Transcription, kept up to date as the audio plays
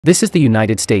This is the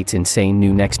United States' insane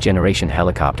new next-generation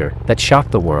helicopter that shocked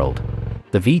the world.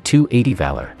 The V-280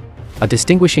 Valor. A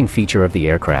distinguishing feature of the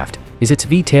aircraft is its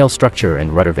V-tail structure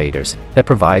and rudder vaders that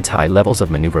provides high levels of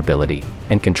maneuverability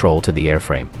and control to the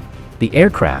airframe. The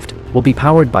aircraft will be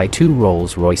powered by two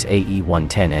Rolls-Royce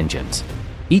AE110 engines.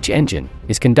 Each engine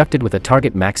is conducted with a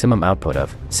target maximum output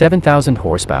of 7,000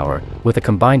 horsepower with a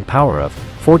combined power of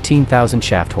 14,000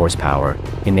 shaft horsepower,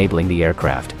 enabling the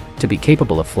aircraft to be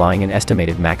capable of flying an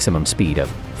estimated maximum speed of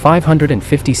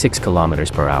 556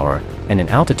 km per hour and an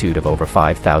altitude of over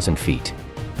 5,000 feet.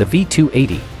 The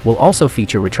V-280 will also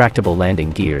feature retractable landing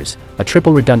gears, a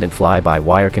triple redundant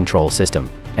fly-by-wire control system,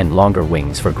 and longer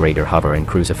wings for greater hover and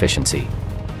cruise efficiency.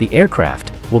 The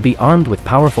aircraft will be armed with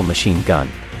powerful machine gun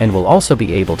and will also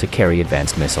be able to carry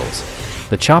advanced missiles.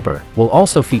 The chopper will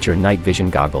also feature night vision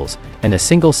goggles and a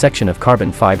single section of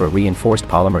carbon fiber reinforced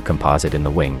polymer composite in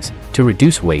the wings to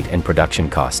reduce weight and production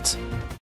costs.